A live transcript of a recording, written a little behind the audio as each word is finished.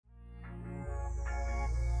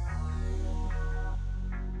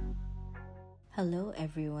Hello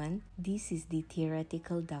everyone, this is the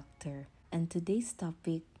Theoretical Doctor, and today's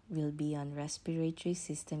topic will be on respiratory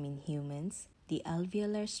system in humans, the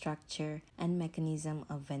alveolar structure and mechanism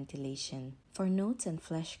of ventilation. For notes and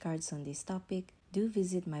flashcards on this topic, do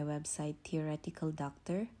visit my website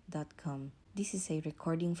theoreticaldoctor.com. This is a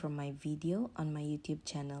recording from my video on my YouTube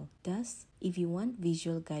channel. Thus, if you want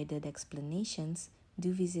visual guided explanations,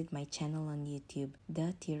 do visit my channel on YouTube,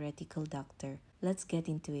 The Theoretical Doctor. Let's get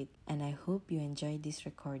into it, and I hope you enjoy this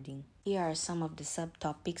recording. Here are some of the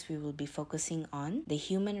subtopics we will be focusing on: the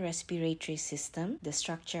human respiratory system, the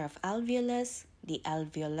structure of alveolus, the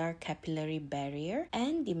alveolar capillary barrier,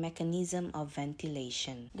 and the mechanism of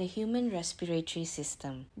ventilation. The human respiratory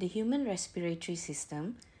system. The human respiratory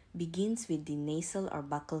system begins with the nasal or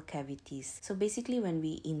buccal cavities. So basically when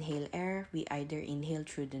we inhale air, we either inhale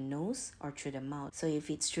through the nose or through the mouth. So if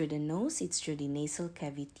it's through the nose, it's through the nasal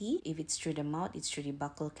cavity. If it's through the mouth, it's through the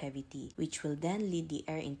buccal cavity, which will then lead the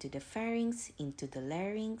air into the pharynx, into the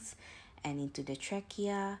larynx, and into the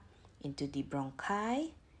trachea, into the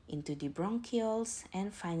bronchi, into the bronchioles,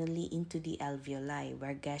 and finally into the alveoli,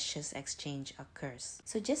 where gaseous exchange occurs.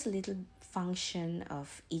 So just a little function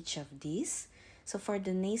of each of these. So for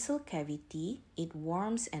the nasal cavity, it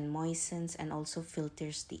warms and moistens and also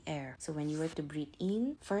filters the air. So when you were to breathe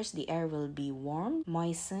in, first the air will be warm,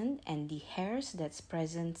 moistened, and the hairs that's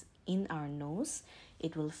present in our nose,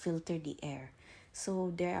 it will filter the air.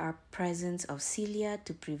 So there are presence of cilia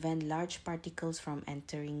to prevent large particles from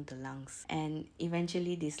entering the lungs. And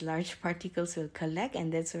eventually these large particles will collect,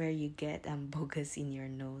 and that's where you get bogus in your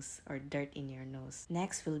nose or dirt in your nose.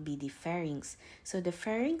 Next will be the pharynx. So the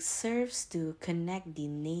pharynx serves to connect the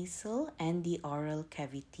nasal and the oral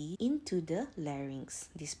cavity into the larynx,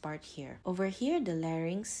 this part here. Over here, the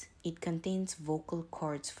larynx, it contains vocal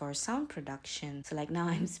cords for sound production. So like now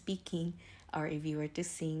I'm speaking, or if you were to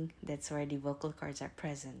sing, that's where the vocal cords are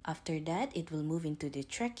present. After that, it will move into the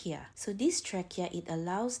trachea. So this trachea, it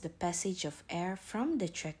allows the passage of air from the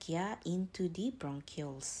trachea into the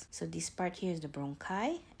bronchioles. So this part here is the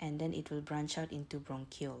bronchi, and then it will branch out into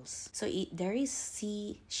bronchioles. So there is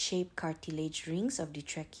C-shaped cartilage rings of the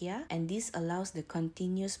trachea, and this allows the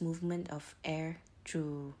continuous movement of air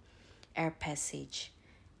through air passage.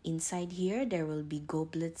 Inside here, there will be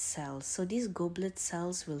goblet cells. So these goblet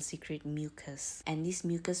cells will secrete mucus, and this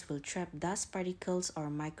mucus will trap dust particles or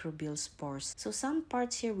microbial spores. So some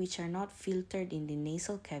parts here which are not filtered in the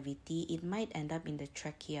nasal cavity, it might end up in the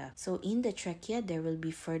trachea. So in the trachea, there will be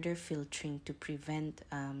further filtering to prevent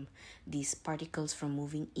these particles from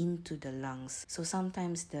moving into the lungs. So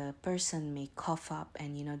sometimes the person may cough up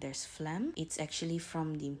and there's phlegm. It's actually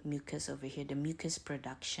from the mucus over here, the mucus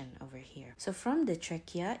production over here. So from the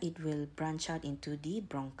trachea, it will branch out into the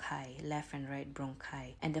bronchi, left and right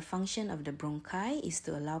bronchi. And the function of the bronchi is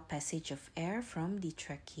to allow passage of air from the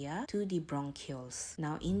trachea to the bronchioles.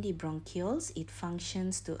 Now in the bronchioles, it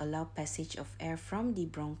functions to allow passage of air from the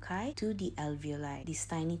bronchi to the alveoli. These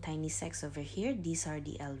tiny sacs over here, these are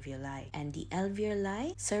the alveoli. And the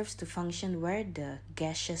alveoli serves to function where the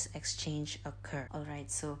gaseous exchange occur. Alright,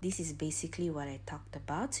 so this is basically what I talked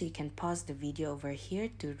about. So you can pause the video over here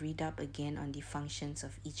to read up again on the functions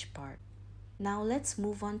of each part. Now let's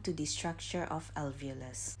move on to the structure of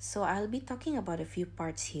alveolus. So I'll be talking about a few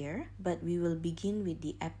parts here, but we will begin with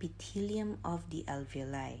the epithelium of the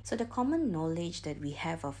alveoli. So the common knowledge that we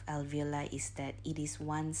have of alveoli is that it is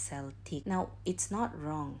one cell thick. Now it's not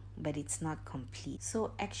wrong, but it's not complete.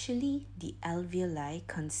 So actually the alveoli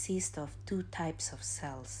consist of two types of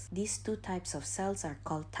cells. These two types of cells are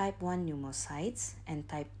called type 1 pneumocytes and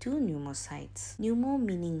type 2 pneumocytes. Pneumo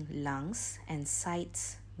meaning lungs and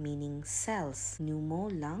cytes meaning cells. Pneumo,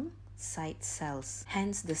 lung, cyte, cells.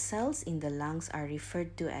 Hence, the cells in the lungs are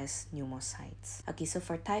referred to as pneumocytes. Okay, so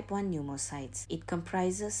for type 1 pneumocytes, it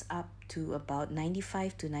comprises up to about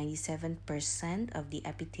 95 to 97% of the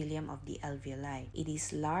epithelium of the alveoli. It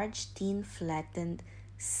is large, thin, flattened,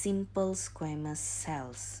 simple squamous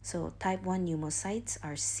cells. So type 1 pneumocytes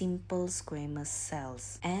are simple squamous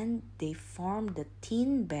cells, and they form the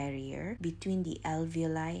thin barrier between the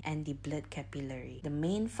alveoli and the blood capillary. The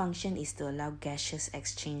main function is to allow gaseous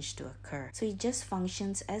exchange to occur. So it just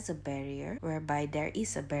functions as a barrier, whereby there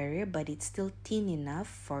is a barrier but it's still thin enough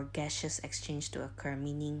for gaseous exchange to occur,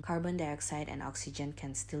 meaning carbon dioxide and oxygen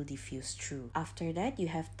can still diffuse through. After that, you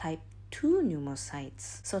have type 2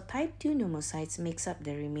 pneumocytes. So type 2 pneumocytes makes up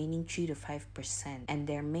the remaining 3 to 5%, and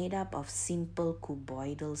they're made up of simple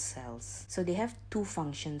cuboidal cells. So they have two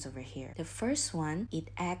functions over here. The first one, it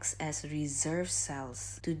acts as reserve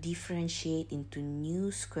cells to differentiate into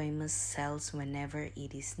new squamous cells whenever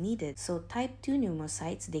it is needed. So type 2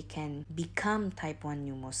 pneumocytes, they can become type 1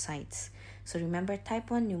 pneumocytes. So remember, type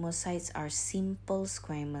 1 pneumocytes are simple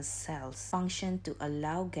squamous cells, function to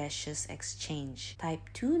allow gaseous exchange. Type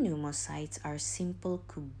 2 pneumocytes are simple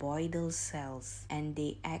cuboidal cells, and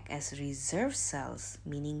they act as reserve cells,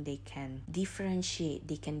 meaning they can differentiate,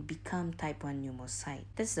 they can become type 1 pneumocyte.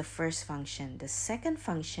 That's the first function. The second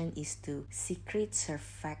function is to secrete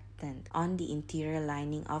surfactant on the interior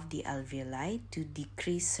lining of the alveoli to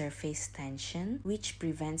decrease surface tension, which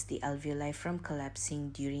prevents the alveoli from collapsing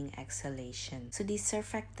during exhalation. So this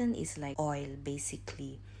surfactant is like oil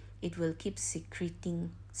basically. It will keep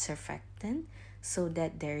secreting surfactant so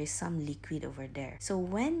that there is some liquid over there. So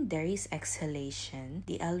when there is exhalation,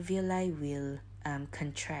 the alveoli will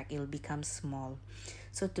contract, it will become small.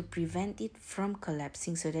 So to prevent it from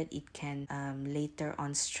collapsing so that it can later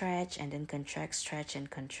on stretch and then contract, stretch and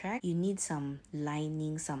contract, you need some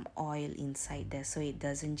lining, some oil inside there so it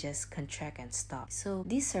doesn't just contract and stop. So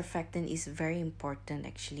this surfactant is very important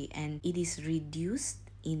actually, and it is reduced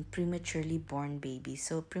in prematurely born babies.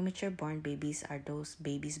 So premature born babies are those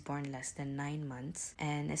babies born less than 9 months,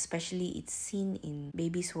 and especially it's seen in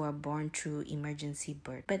babies who are born through emergency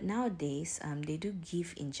birth. But nowadays they do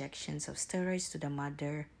give injections of steroids to the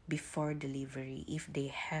mother before delivery if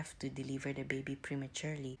they have to deliver the baby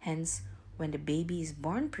prematurely. Hence, when the baby is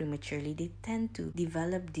born prematurely, they tend to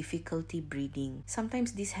develop difficulty breathing.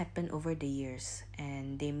 Sometimes this happens over the years,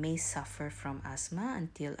 and they may suffer from asthma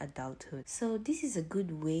until adulthood. So this is a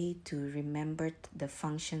good way to remember the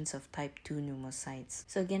functions of type 2 pneumocytes.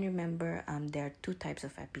 So again, remember there are two types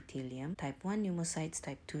of epithelium: type 1 pneumocytes,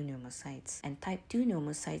 type 2 pneumocytes. And type 2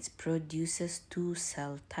 pneumocytes produces two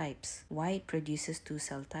cell types. Why it produces two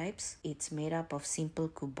cell types? It's made up of simple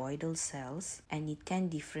cuboidal cells, and it can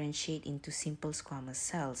differentiate into simple squamous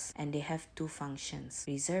cells, and they have two functions: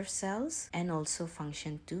 reserve cells and also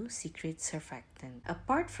function to secrete surfactant.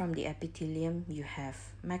 Apart from the epithelium, you have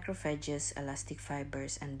macrophages, elastic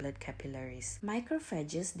fibers, and blood capillaries.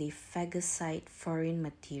 Macrophages, they phagocyte foreign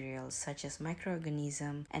materials such as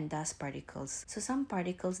microorganisms and dust particles. So some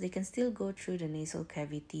particles, they can still go through the nasal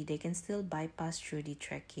cavity, they can still bypass through the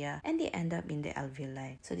trachea, and they end up in the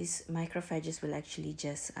alveoli. So these macrophages will actually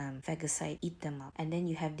just phagocyte, eat them up. And then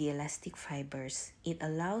you have the elastic fibers. It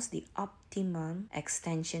allows the optimum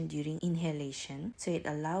extension during inhalation. So it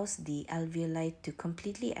allows the alveoli to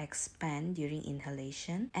completely expand during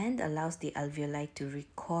inhalation and allows the alveoli to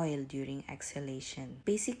recoil during exhalation.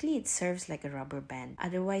 Basically, it serves like a rubber band.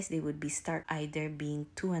 Otherwise, they would be start either being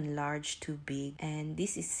too enlarged, too big, and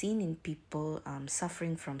this is seen in people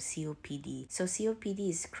suffering from COPD. So COPD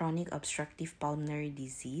is chronic obstructive pulmonary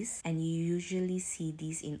disease, and you usually see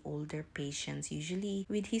these in older patients, usually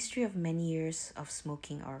with history of many years of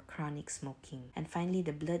smoking or chronic smoking. And finally,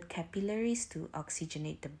 the blood capillaries to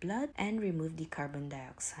oxygenate the blood and remove the carbon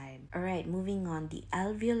dioxide. Alright, moving on, the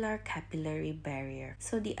alveolar capillary barrier.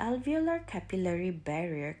 So the alveolar capillary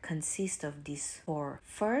barrier consists of these four.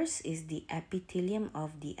 First is the epithelium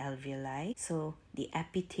of the alveoli. So the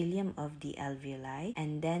epithelium of the alveoli,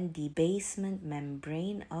 and then the basement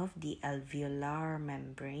membrane of the alveolar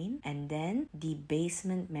membrane, and then the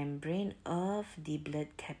basement membrane of the blood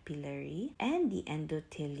capillary, and the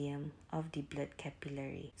endothelium of the blood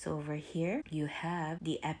capillary. So over here, you have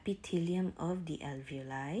the epithelium of the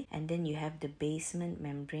alveoli, and then you have the basement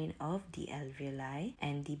membrane of the alveoli,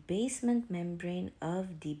 and the basement membrane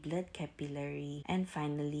of the blood capillary, and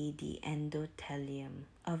finally the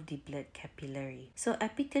endothelium of the blood capillary. So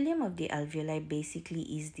epithelium of the alveoli basically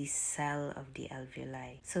is the cell of the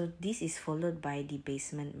alveoli. So this is followed by the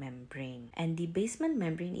basement membrane. And the basement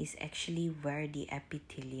membrane is actually where the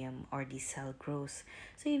epithelium or the cell grows.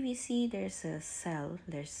 So if you see there's a cell,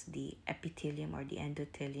 there's the epithelium or the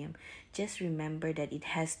endothelium, just remember that it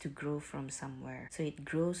has to grow from somewhere. So it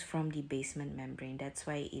grows from the basement membrane. That's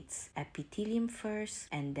why it's epithelium first,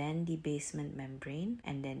 and then the basement membrane,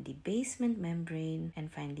 and then the basement membrane,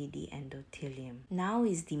 and finally the endothelium. Now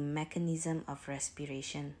is the mechanism of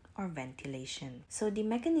respiration or ventilation. So the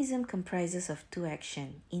mechanism comprises of two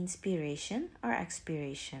actions: inspiration or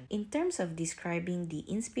expiration. In terms of describing the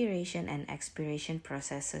inspiration and expiration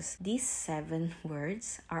processes, these 7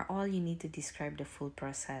 words are all you need to describe the full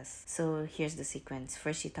process. So here's the sequence.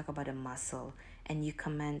 First, you talk about a muscle, and you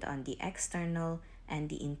comment on the external and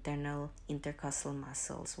the internal intercostal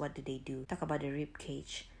muscles. What do they do? Talk about the rib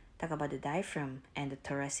cage. Talk about the diaphragm and the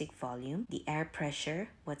thoracic volume, the air pressure,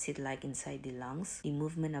 what's it like inside the lungs, the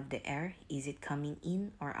movement of the air, is it coming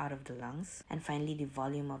in or out of the lungs, and finally the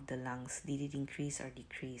volume of the lungs, did it increase or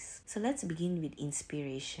decrease? So let's begin with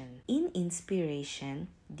inspiration. In inspiration,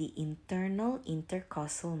 the internal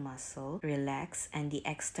intercostal muscle relax and the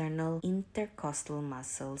external intercostal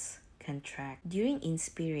muscles contract. During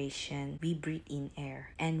inspiration, we breathe in air.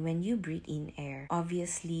 And when you breathe in air,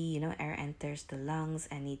 obviously, air enters the lungs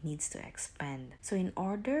and it needs to expand. So in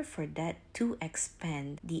order for that to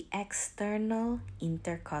expand, the external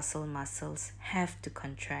intercostal muscles have to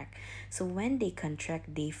contract. So when they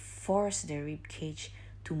contract, they force the rib cage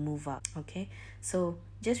to move up. Okay, so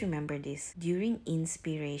just remember this. During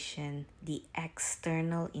inspiration, the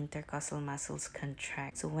external intercostal muscles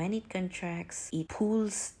contract. So when it contracts, it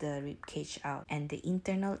pulls the rib cage out, and the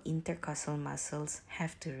internal intercostal muscles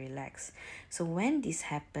have to relax. So when this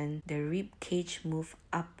happens, the rib cage move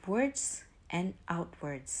upwards and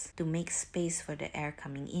outwards to make space for the air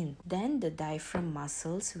coming in. Then the diaphragm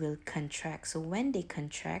muscles will contract. So when they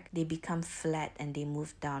contract, they become flat and they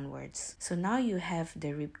move downwards. So now you have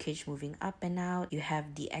the rib cage moving up and out, you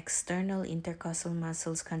have the external intercostal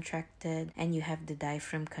muscles contracted, and you have the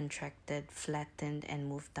diaphragm contracted, flattened, and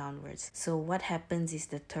moved downwards. So what happens is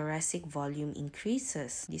the thoracic volume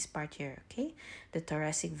increases. This part here, okay? The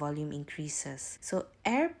thoracic volume increases. So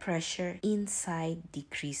air pressure inside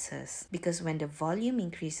decreases, because when the volume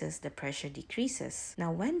increases, the pressure decreases.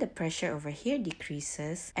 Now when the pressure over here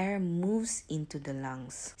decreases, air moves into the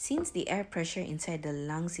lungs. Since the air pressure inside the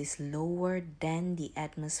lungs is lower than the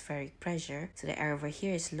atmospheric pressure, so the air over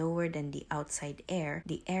here is lower than the outside air,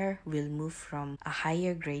 the air will move from a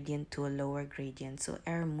higher gradient to a lower gradient. So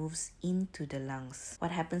air moves into the lungs. What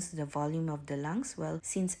happens to the volume of the lungs? Well,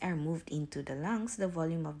 since air moved into the lungs, the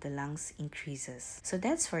volume of the lungs increases. So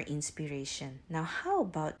that's for inspiration. Now how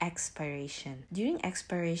about expiration? During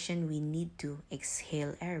expiration, we need to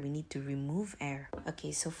exhale air. We need to remove air.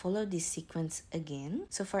 Okay, so follow this sequence again.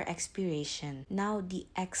 So for expiration, now the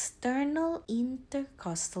external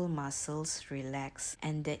intercostal muscles relax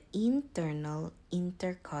and the internal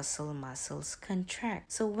intercostal muscles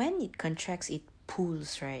contract. So when it contracts, it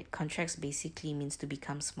pulls, right? Contracts basically means to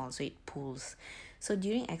become small, so it pulls. So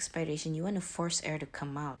during expiration, you want to force air to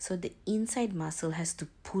come out. So the inside muscle has to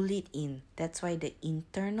pull it in. That's why the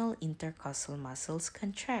internal intercostal muscles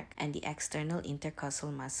contract and the external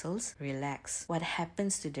intercostal muscles relax. What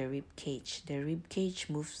happens to the rib cage? The rib cage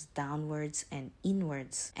moves downwards and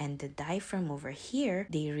inwards, and the diaphragm over here,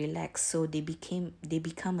 they relax, so they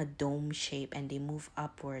become a dome shape and they move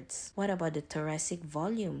upwards. What about the thoracic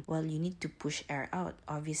volume? Well, you need to push air out.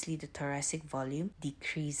 Obviously, the thoracic volume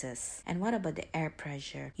decreases. And what about the air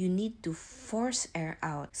pressure? You need to force air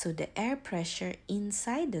out. So the air pressure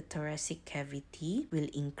inside the thoracic cavity will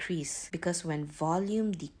increase, because when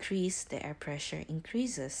volume decreases, the air pressure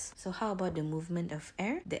increases. So how about the movement of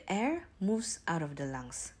air? The air moves out of the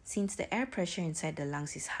lungs. Since the air pressure inside the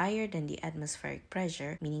lungs is higher than the atmospheric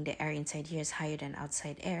pressure, meaning the air inside here is higher than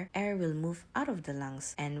outside air will move out of the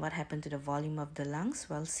lungs. And what happened to the volume of the lungs?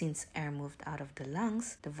 Well, since air moved out of the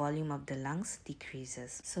lungs, the volume of the lungs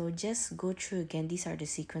decreases. So just go through again. These are the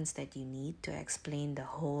sequence that you need to explain the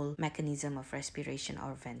whole mechanism of respiration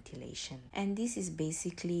or ventilation. And this is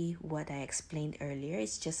basically what I explained earlier.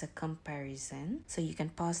 It's just a comparison. So you can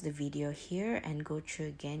pause the video here and go through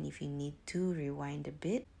again if you need to rewind a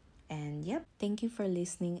bit. And yep, thank you for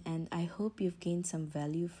listening, and I hope you've gained some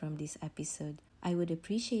value from this episode. I would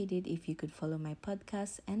appreciate it if you could follow my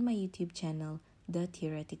podcast and my YouTube channel, The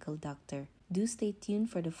Theoretical Doctor. Do stay tuned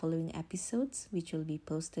for the following episodes, which will be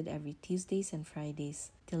posted every Tuesdays and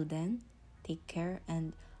Fridays. Till then, take care,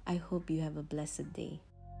 and I hope you have a blessed day.